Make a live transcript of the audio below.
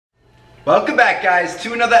Welcome back, guys,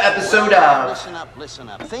 to another episode of... Listen up, listen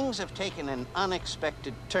up. Things have taken an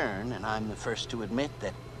unexpected turn, and I'm the first to admit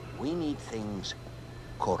that we need things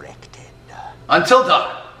corrected. Until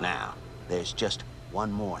Dawn. Now, there's just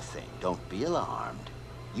one more thing. Don't be alarmed.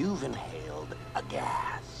 You've inhaled a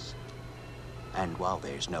gas. And while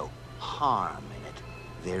there's no harm in it,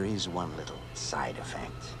 there is one little side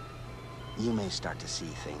effect. You may start to see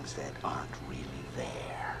things that aren't really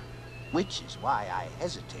there. Which is why I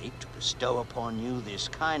hesitate to bestow upon you this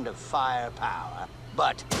kind of firepower.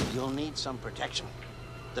 But you'll need some protection.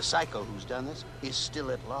 The psycho who's done this is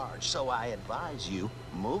still at large, so I advise you,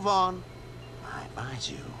 move on. I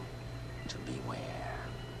advise you to beware.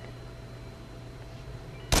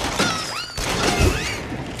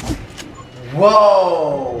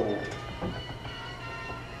 Whoa!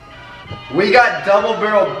 We got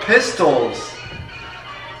double-barreled pistols.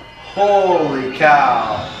 Holy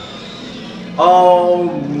cow.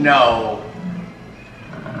 Oh no.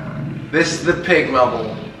 This is the pig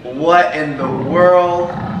level. What in the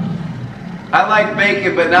world? I like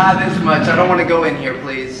bacon, but not this much. I don't want to go in here,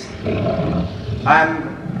 please.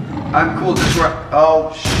 I'm cool just where...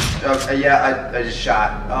 Oh, okay, yeah, I just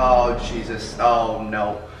shot. Oh, Jesus. Oh,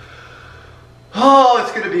 no. Oh,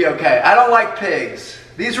 it's gonna be okay. I don't like pigs.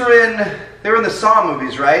 They were in the Saw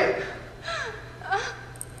movies, right?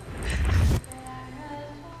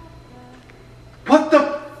 What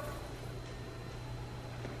the?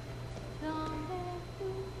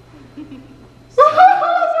 Oh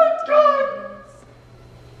my God!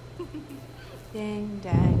 Ding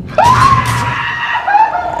dang.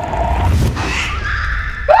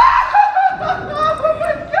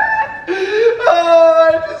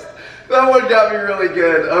 That one got me really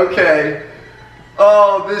good. Okay.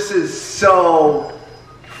 Oh, this is so...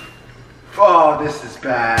 Oh, this is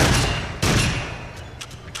bad.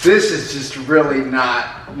 This is just really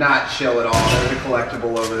not chill at all. There's a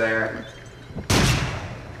collectible over there.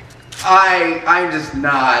 I'm just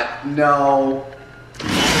not... No.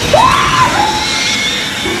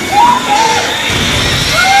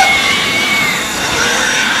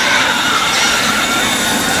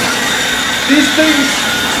 These things...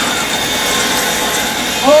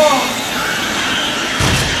 Oh!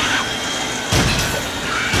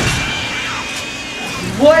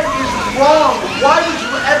 What is wrong? Why would you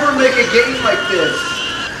ever make a game like this?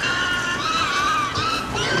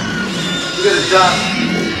 You gotta duck.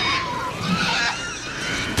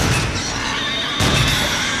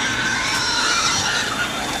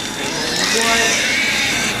 What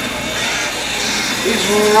is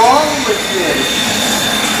wrong with this?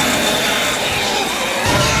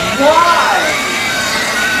 Why?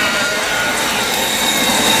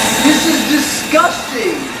 This is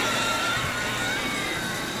disgusting.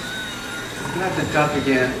 I'm gonna have to duck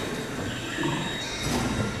again.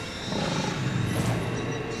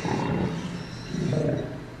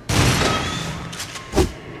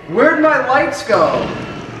 Where'd my lights go?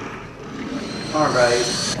 Alright.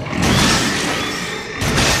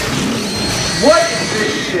 What is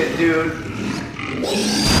this shit, dude?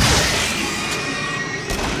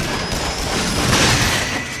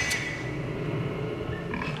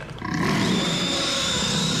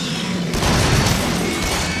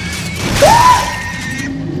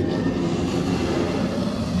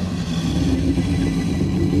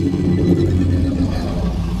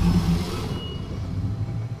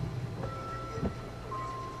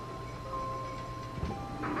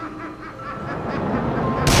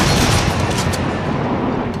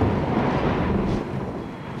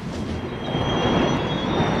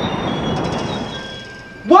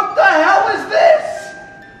 What the hell is this?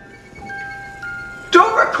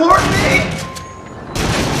 Don't record me!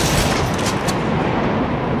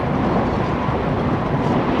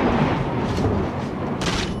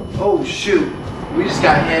 Oh shoot, we just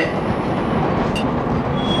got hit.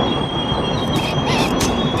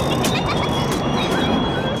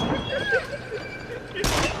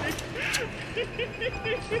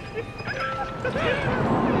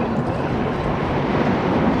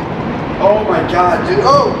 Oh my God, dude.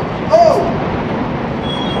 Oh! Oh!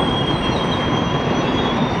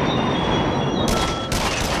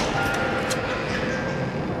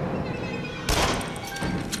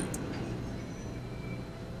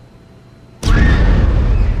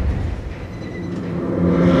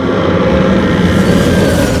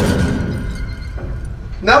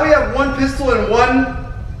 Now we have one pistol and one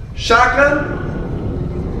shotgun?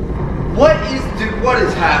 What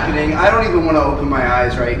is happening? I don't even want to open my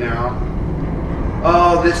eyes right now.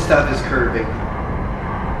 Oh, this stuff is curving.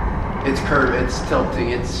 It's curving, it's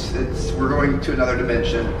tilting, we're going to another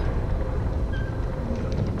dimension.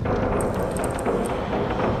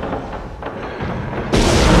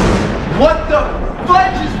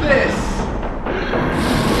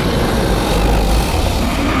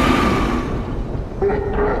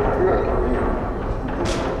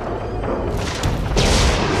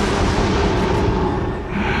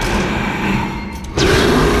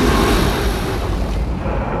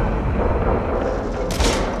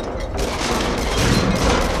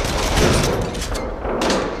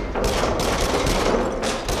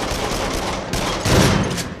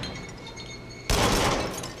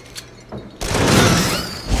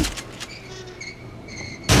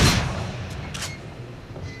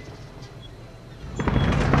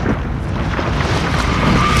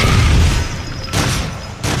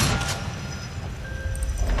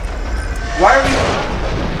 Why are we...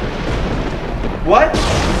 What?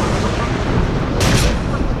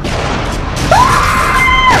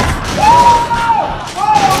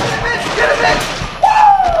 Get him in!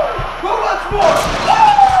 Who wants more?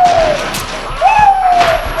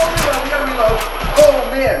 We gotta reload. Oh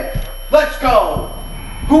man, let's go.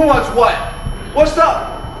 Who wants what? What's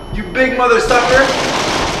up, you big mother sucker?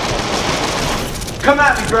 Come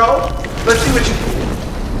at me, bro. Let's see what you...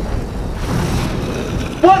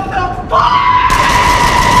 What the fuck?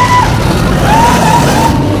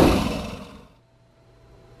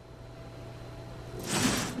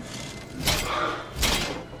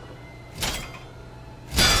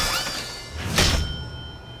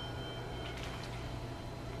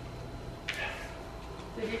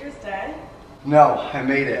 Did you just die? No, I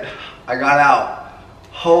made it. I got out.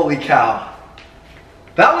 Holy cow.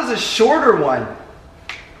 That was a shorter one.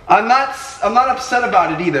 I'm not upset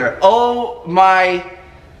about it either. Oh my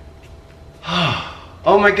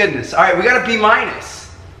goodness. All right, we got a B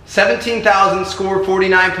minus. 17,000 score,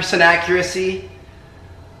 49% accuracy.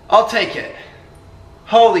 I'll take it.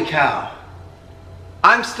 Holy cow.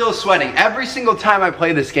 I'm still sweating. Every single time I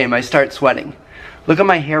play this game, I start sweating. Look at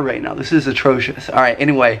my hair right now. This is atrocious. All right,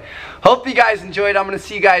 anyway. Hope you guys enjoyed. I'm going to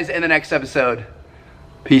see you guys in the next episode.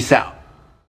 Peace out.